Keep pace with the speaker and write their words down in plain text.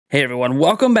Hey everyone,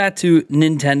 welcome back to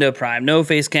Nintendo Prime. No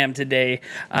face cam today.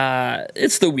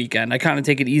 It's the weekend. I kind of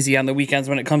take it easy on the weekends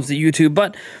when it comes to YouTube,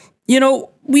 but you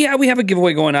know, we have a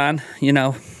giveaway going on. You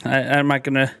know, I'm not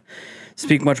gonna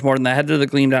speak much more than that. Head to the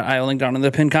gleam.io link down in the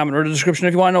pinned comment or the description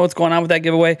if you want to know what's going on with that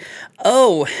giveaway.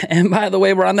 Oh, and by the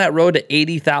way, we're on that road to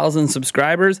 80,000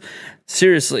 subscribers.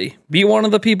 Seriously, be one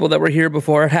of the people that were here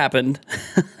before it happened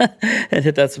and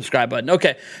hit that subscribe button.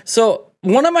 Okay, so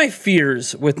one of my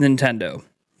fears with Nintendo,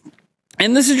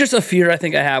 and this is just a fear I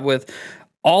think I have with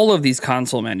all of these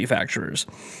console manufacturers,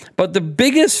 but the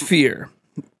biggest fear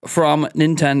from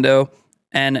Nintendo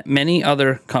and many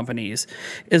other companies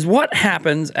is what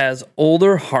happens as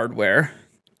older hardware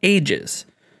ages.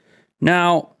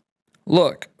 Now,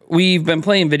 look, we've been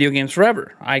playing video games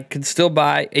forever. I could still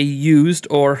buy a used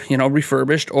or,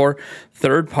 refurbished or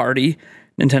third-party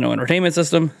Nintendo Entertainment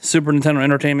System, Super Nintendo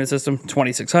Entertainment System,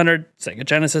 2600, Sega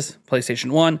Genesis,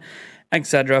 PlayStation 1,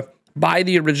 etc. Buy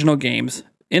the original games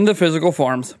in the physical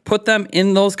forms, put them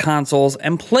in those consoles,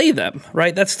 and play them,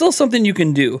 right? That's still something you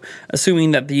can do,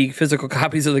 assuming that the physical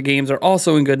copies of the games are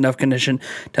also in good enough condition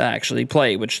to actually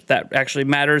play, which that actually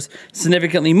matters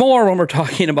significantly more when we're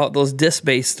talking about those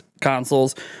disc-based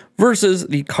consoles versus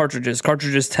the cartridges.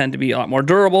 Cartridges tend to be a lot more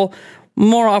durable.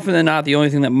 More often than not, the only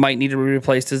thing that might need to be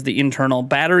replaced is the internal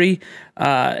battery.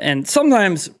 And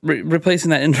sometimes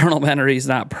replacing that internal battery is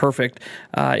not perfect.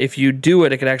 If you do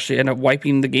it, it could actually end up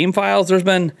wiping the game files. There's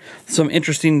been some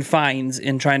interesting finds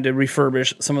in trying to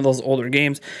refurbish some of those older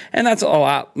games. And that's a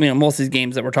lot. Most of these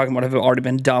games that we're talking about have already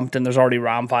been dumped and there's already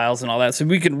ROM files and all that. So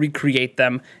we can recreate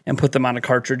them and put them on a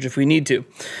cartridge if we need to.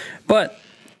 But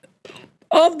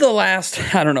of the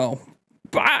last, I don't know,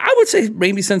 I would say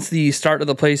maybe since the start of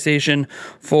the PlayStation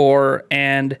 4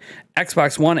 and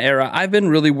Xbox One era, I've been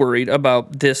really worried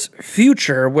about this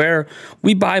future where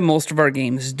we buy most of our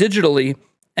games digitally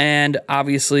and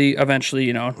obviously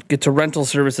eventually, get to rental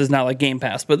services now like Game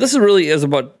Pass. But this really is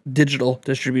about digital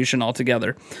distribution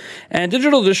altogether. And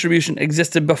digital distribution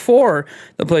existed before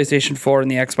the PlayStation 4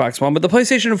 and the Xbox One, but the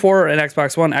PlayStation 4 and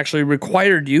Xbox One actually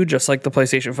required you, just like the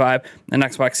PlayStation 5 and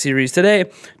Xbox Series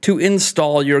today, to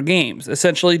install your games.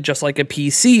 Essentially, just like a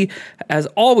PC has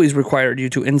always required you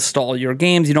to install your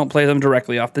games. You don't play them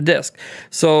directly off the disc.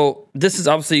 So this has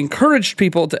obviously encouraged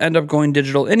people to end up going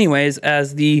digital anyways,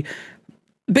 as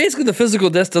basically, the physical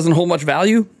disc doesn't hold much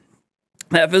value.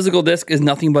 That physical disc is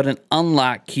nothing but an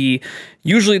unlock key.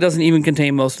 Usually doesn't even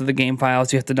contain most of the game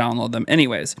files. You have to download them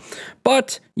anyways.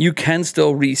 But you can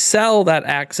still resell that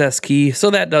access key, so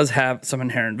that does have some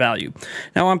inherent value.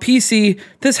 Now on PC,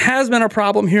 this has been a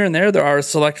problem here and there. There are a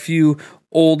select few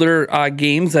older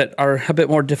games that are a bit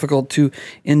more difficult to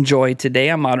enjoy today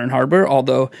on modern hardware,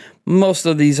 although most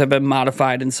of these have been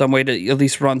modified in some way to at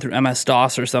least run through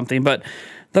MS-DOS or something. But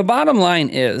the bottom line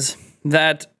is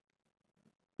that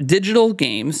digital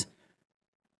games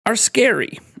are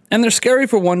scary, and they're scary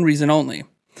for one reason only.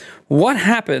 What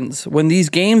happens when these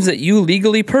games that you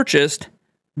legally purchased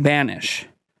vanish?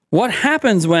 What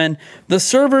happens when the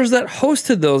servers that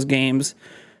hosted those games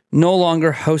no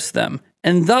longer host them?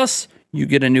 And thus, you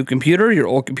get a new computer, your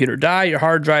old computer died, your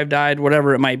hard drive died,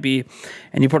 whatever it might be,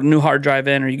 and you put a new hard drive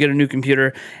in, or you get a new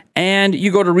computer, and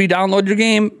you go to re-download your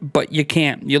game, but you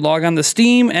can't. You log on to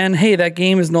Steam, and hey, that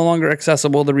game is no longer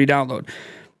accessible to re-download.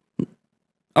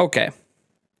 Okay.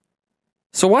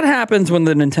 So what happens when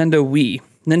the Nintendo Wii,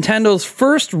 Nintendo's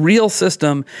first real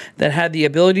system that had the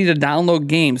ability to download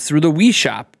games through the Wii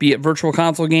Shop, be it virtual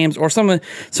console games or some of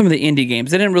the indie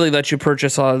games. They didn't really let you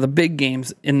purchase a lot of the big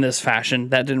games in this fashion.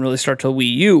 That didn't really start till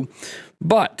Wii U.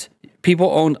 But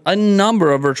people owned a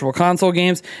number of virtual console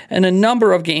games and a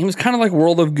number of games, kind of like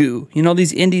World of Goo.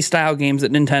 These indie-style games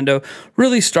that Nintendo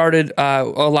really started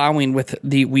allowing with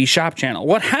the Wii Shop channel.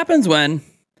 What happens when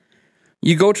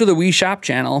you go to the Wii Shop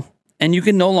channel and you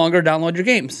can no longer download your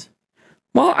games?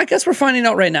 Well, I guess we're finding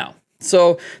out right now.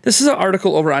 So this is an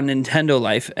article over on Nintendo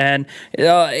Life, and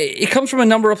it comes from a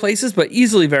number of places, but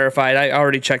easily verified. I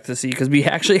already checked to see, because we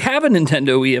actually have a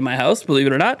Nintendo Wii in my house, believe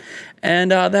it or not.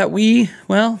 And that Wii,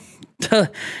 well,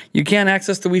 you can't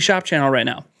access the Wii Shop channel right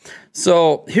now.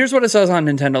 So here's what it says on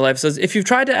Nintendo Life. It says, if you've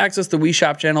tried to access the Wii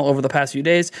Shop channel over the past few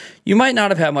days, you might not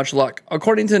have had much luck.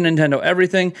 According to Nintendo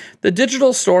Everything, the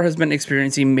digital store has been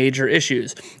experiencing major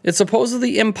issues. It's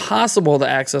supposedly impossible to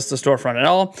access the storefront at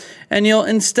all, and you'll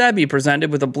instead be presented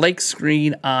with a blank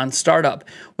screen on startup,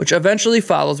 which eventually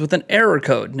follows with an error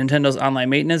code. Nintendo's online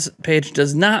maintenance page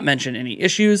does not mention any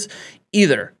issues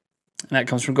either. And that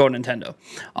comes from Go Nintendo.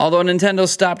 Although Nintendo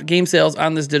stopped game sales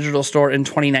on this digital store in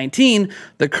 2019,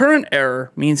 the current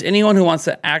error means anyone who wants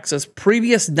to access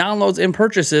previous downloads and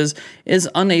purchases is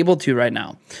unable to right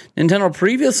now. Nintendo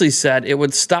previously said it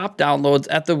would stop downloads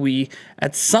at the Wii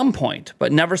at some point,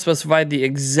 but never specified the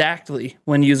exactly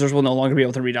when users will no longer be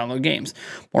able to re-download games.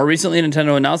 More recently,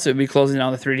 Nintendo announced it would be closing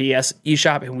down the 3DS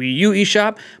eShop and Wii U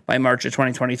eShop by March of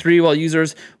 2023, while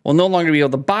users will no longer be able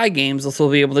to buy games, they'll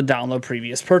still be able to download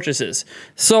previous purchases.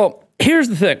 So here's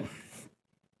the thing.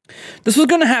 This was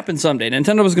going to happen someday.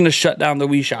 Nintendo was going to shut down the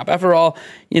Wii Shop. After all,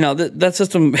 that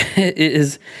system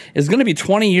is going to be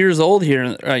 20 years old here.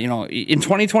 In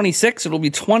 2026, it'll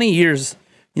be 20 years,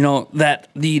 that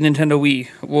the Nintendo Wii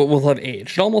will have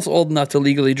aged. Almost old enough to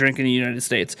legally drink in the United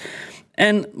States.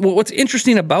 And what's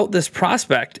interesting about this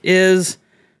prospect is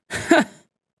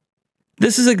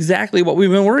this is exactly what we've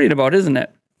been worried about, isn't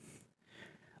it?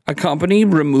 A company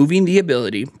removing the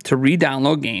ability to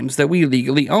re-download games that we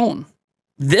legally own.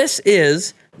 This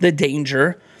is the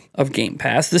danger of Game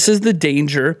Pass. This is the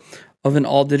danger of an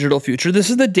all-digital future.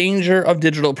 This is the danger of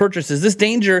digital purchases. This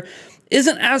danger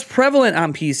isn't as prevalent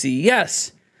on PC.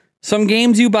 Yes, some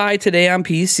games you buy today on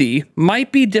PC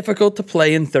might be difficult to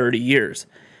play in 30 years.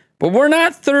 But we're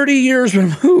not 30 years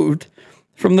removed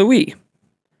from the Wii.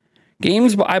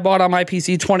 Games I bought on my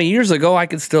PC 20 years ago, I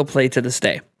could still play to this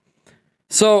day.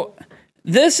 So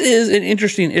this is an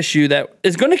interesting issue that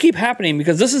is going to keep happening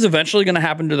because this is eventually going to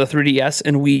happen to the 3DS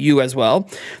and Wii U as well.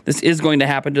 This is going to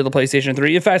happen to the PlayStation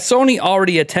 3. In fact, Sony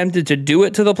already attempted to do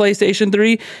it to the PlayStation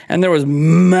 3, and there was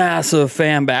massive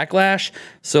fan backlash,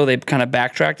 so they kind of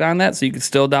backtracked on that, so you could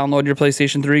still download your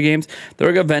PlayStation 3 games.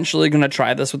 They're eventually going to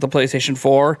try this with the PlayStation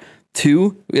 4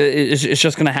 too. It's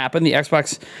just going to happen. The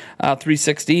Xbox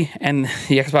 360 and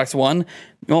the Xbox One,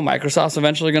 Microsoft's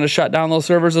eventually going to shut down those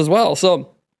servers as well.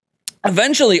 So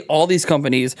eventually, all these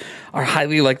companies are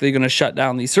highly likely going to shut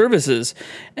down these services.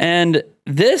 And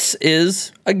this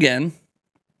is, again,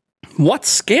 what's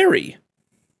scary.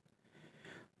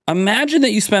 Imagine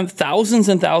that you spent thousands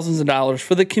and thousands of dollars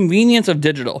for the convenience of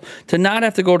digital, to not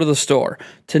have to go to the store,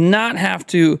 to not have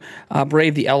to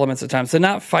brave the elements at times, to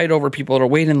not fight over people or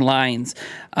wait in lines,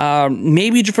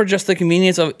 maybe for just the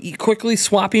convenience of quickly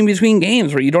swapping between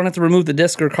games where you don't have to remove the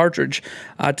disc or cartridge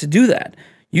to do that.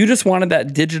 You just wanted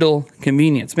that digital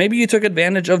convenience. Maybe you took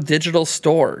advantage of digital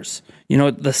stores,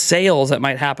 the sales that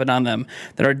might happen on them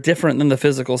that are different than the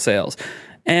physical sales.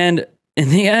 And in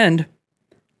the end,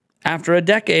 after a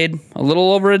decade, a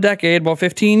little over a decade, about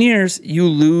 15 years, you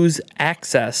lose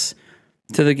access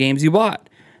to the games you bought.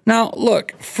 Now,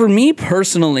 look, for me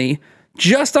personally,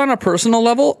 just on a personal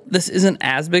level, this isn't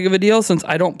as big of a deal since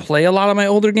I don't play a lot of my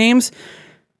older games.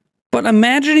 But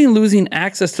imagining losing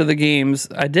access to the games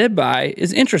I did buy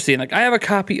is interesting. Like, I have a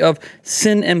copy of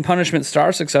Sin and Punishment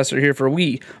Star Successor here for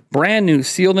Wii. Brand new,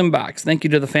 sealed in box. Thank you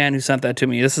to the fan who sent that to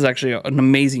me. This is actually an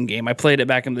amazing game. I played it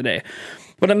back in the day.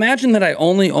 But imagine that I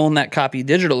only own that copy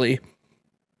digitally,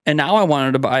 and now I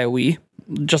wanted to buy a Wii,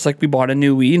 just like we bought a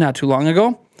new Wii not too long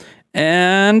ago,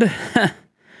 and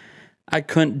I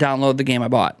couldn't download the game I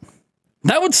bought.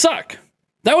 That would suck.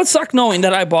 That would suck knowing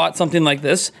that I bought something like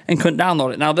this and couldn't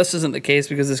download it. Now, this isn't the case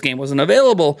because this game wasn't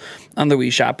available on the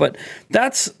Wii Shop, but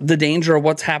that's the danger of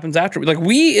what happens after. Like,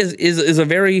 Wii is a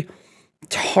very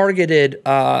targeted,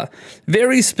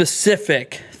 very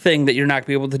specific thing that you're not going to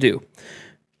be able to do.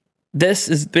 This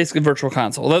is basically Virtual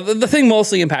Console. The thing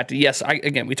mostly impacted, yes,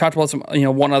 again, we talked about some,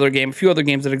 one other game, a few other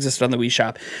games that existed on the Wii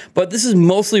Shop, but this is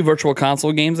mostly Virtual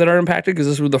Console games that are impacted because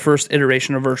this was the first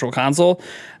iteration of Virtual Console,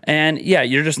 and yeah,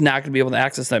 you're just not going to be able to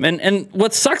access them. And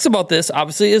what sucks about this,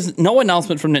 obviously, is no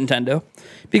announcement from Nintendo,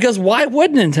 because why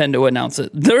would Nintendo announce it?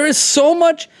 There is so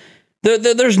much,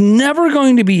 there's never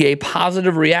going to be a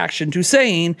positive reaction to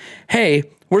saying, hey,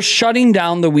 we're shutting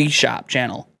down the Wii Shop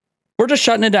channel. We're just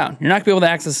shutting it down. You're not going to be able to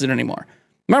access it anymore.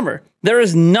 Remember, there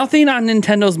is nothing on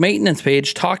Nintendo's maintenance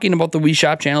page talking about the Wii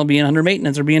Shop channel being under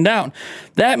maintenance or being down.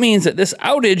 That means that this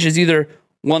outage is either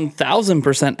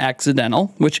 1,000%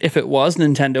 accidental, which if it was,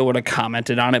 Nintendo would have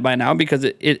commented on it by now because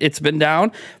it's been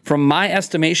down. From my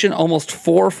estimation, almost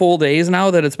 4 full days now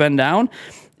that it's been down.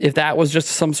 If that was just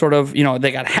some sort of,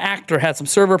 they got hacked or had some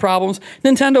server problems,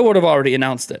 Nintendo would have already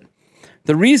announced it.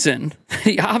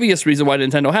 The obvious reason why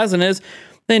Nintendo hasn't is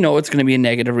they know it's going to be a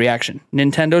negative reaction.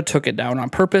 Nintendo took it down on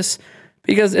purpose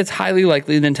because it's highly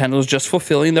likely Nintendo is just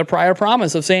fulfilling their prior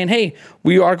promise of saying, hey,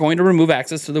 we are going to remove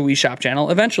access to the Wii Shop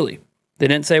channel eventually. They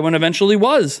didn't say when eventually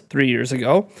was 3 years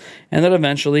ago, and that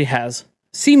eventually has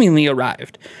seemingly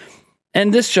arrived.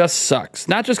 And this just sucks.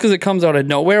 Not just because it comes out of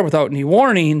nowhere without any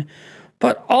warning,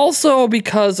 but also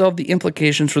because of the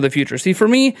implications for the future. See, for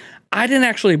me, I didn't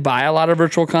actually buy a lot of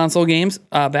virtual console games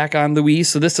back on the Wii,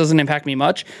 so this doesn't impact me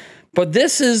much. But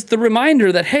this is the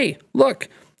reminder that, hey, look,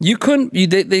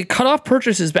 they cut off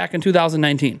purchases back in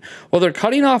 2019. Well, they're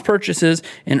cutting off purchases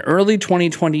in early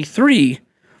 2023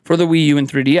 for the Wii U and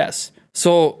 3DS.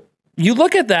 So you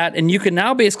look at that and you can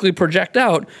now basically project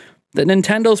out that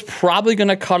Nintendo's probably going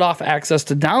to cut off access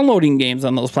to downloading games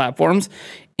on those platforms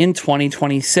in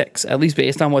 2026, at least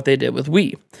based on what they did with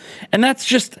Wii. And that's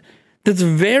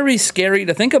very scary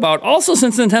to think about. Also,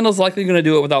 since Nintendo's likely going to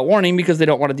do it without warning because they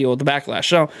don't want to deal with the backlash.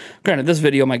 So, granted, this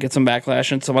video might get some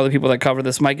backlash, and some other people that cover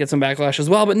this might get some backlash as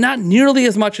well, but not nearly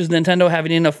as much as Nintendo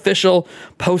having an official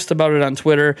post about it on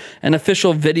Twitter, an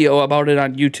official video about it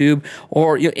on YouTube,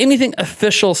 or anything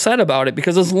official said about it.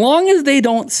 Because as long as they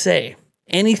don't say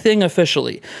anything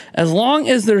officially, as long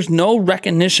as there's no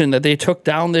recognition that they took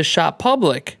down this shop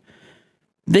public,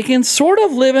 they can sort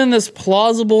of live in this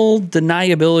plausible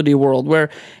deniability world where,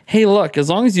 hey, look, as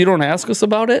long as you don't ask us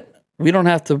about it, we don't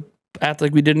have to act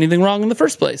like we did anything wrong in the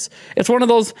first place. It's one of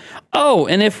those, oh,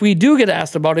 and if we do get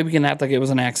asked about it, we can act like it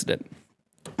was an accident.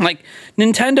 Like,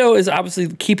 Nintendo is obviously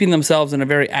keeping themselves in a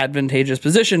very advantageous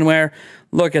position where,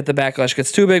 look, if the backlash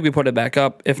gets too big, we put it back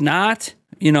up. If not,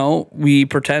 we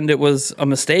pretend it was a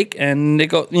mistake and it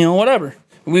go, whatever.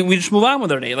 We just move on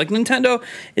with our day. Like, Nintendo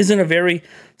is in a very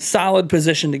solid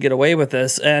position to get away with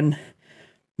this. And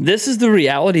this is the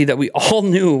reality that we all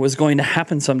knew was going to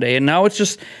happen someday. And now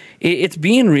it's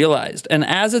being realized. And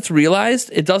as it's realized,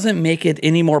 it doesn't make it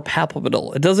any more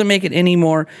palpable. It doesn't make it any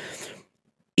more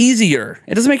easier.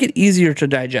 It doesn't make it easier to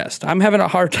digest. I'm having a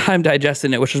hard time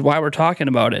digesting it, which is why we're talking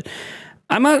about it.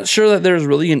 I'm not sure that there's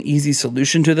really an easy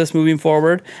solution to this moving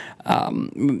forward.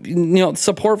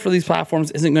 Support for these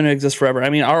platforms isn't going to exist forever. I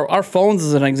mean, our phones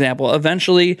is an example.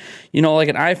 Eventually, like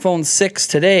an iPhone 6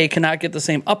 today cannot get the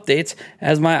same updates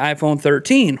as my iPhone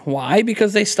 13. Why?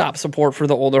 Because they stopped support for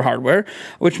the older hardware,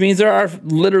 which means there are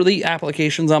literally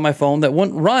applications on my phone that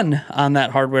wouldn't run on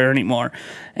that hardware anymore.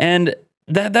 And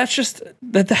that's just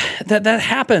that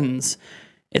happens.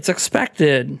 It's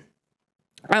expected.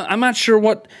 I'm not sure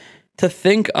what to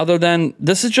think other than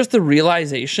this is just the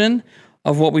realization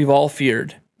of what we've all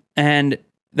feared. And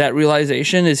that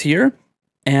realization is here.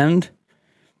 And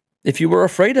if you were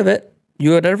afraid of it,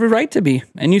 you had every right to be.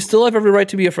 And you still have every right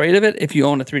to be afraid of it if you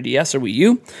own a 3DS or Wii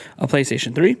U, a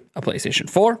PlayStation 3, a PlayStation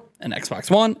 4, an Xbox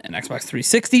One, an Xbox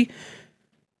 360.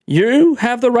 You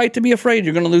have the right to be afraid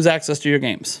you're going to lose access to your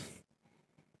games.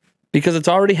 Because it's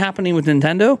already happening with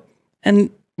Nintendo.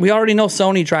 And we already know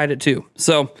Sony tried it too.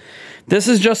 So this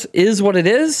is what it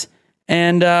is.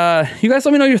 And you guys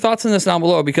let me know your thoughts on this down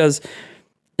below because,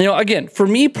 again, for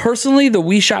me personally, the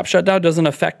Wii Shop shutdown doesn't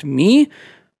affect me.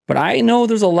 But I know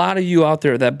there's a lot of you out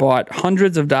there that bought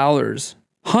hundreds of dollars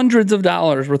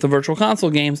worth of virtual console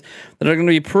games that are going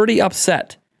to be pretty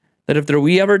upset that if their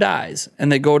Wii ever dies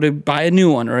and they go to buy a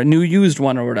new one or a new used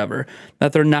one or whatever,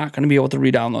 that they're not going to be able to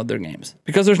re-download their games.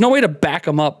 Because there's no way to back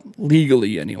them up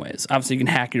legally anyways. Obviously, you can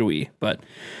hack your Wii, but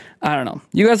I don't know.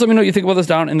 You guys let me know what you think about this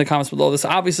down in the comments below. This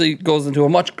obviously goes into a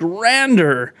much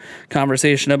grander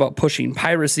conversation about pushing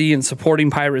piracy and supporting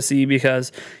piracy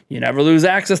because you never lose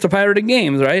access to pirated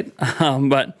games, right?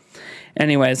 But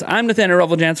anyways, I'm Nathaniel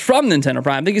Reveljans from Nintendo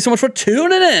Prime. Thank you so much for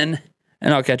tuning in,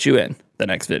 and I'll catch you in the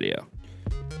next video.